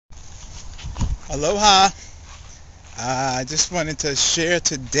Aloha. I just wanted to share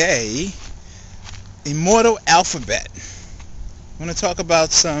today immortal alphabet. I want to talk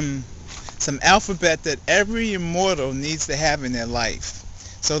about some alphabet that every immortal needs to have in their life.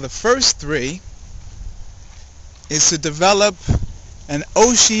 So the first three is to develop an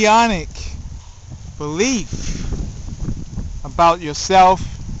oceanic belief about yourself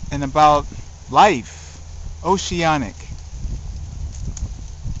and about life. Oceanic.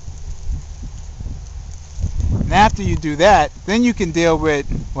 And after you do that, then you can deal with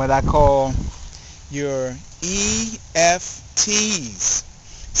what I call your EFTs.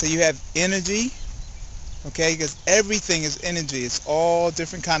 So you have energy, okay, because everything is energy. It's all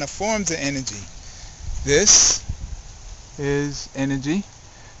different kind of forms of energy. This is energy.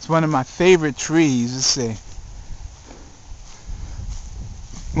 It's one of my favorite trees. Let's see.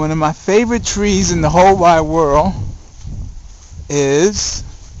 One of my favorite trees in the whole wide world is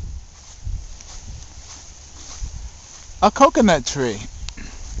a coconut tree.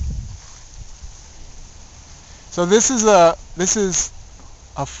 So this is a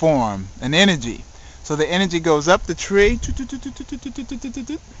form, an energy. So the energy goes up the tree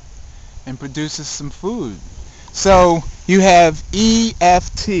and produces some food. So you have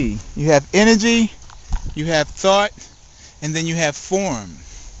EFT. You have energy, you have thought, and then you have form.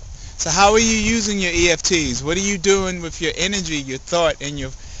 So how are you using your EFTs? What are you doing with your energy, your thought, and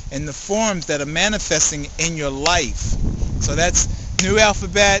the forms that are manifesting in your life? So that's new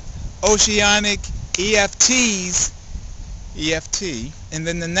alphabet, oceanic, EFTs, EFT. And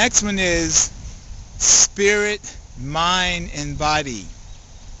then the next one is spirit, mind, and body.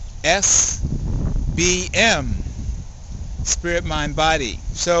 SBM, spirit, mind, body.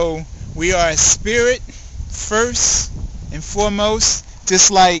 So we are a spirit first and foremost, just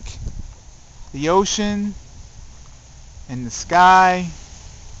like the ocean and the sky.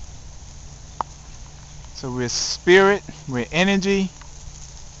 So we're spirit, we're energy,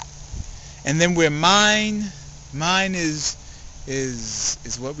 and then we're mind. Mind is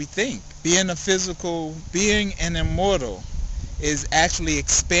what we think. Being a physical being and immortal is actually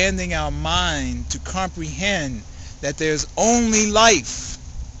expanding our mind to comprehend that there's only life.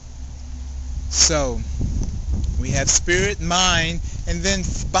 So we have spirit, mind, and then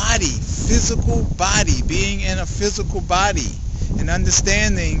body, physical body, being in a physical body and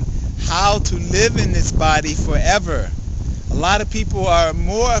understanding how to live in this body forever. A lot of people are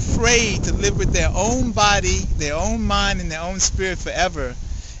more afraid to live with their own body, their own mind, and their own spirit forever,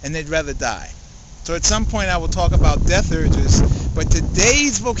 and they'd rather die. So at some point I will talk about death urges, but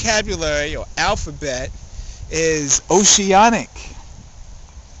today's vocabulary or alphabet is oceanic.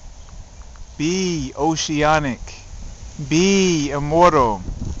 Be oceanic. Be immortal.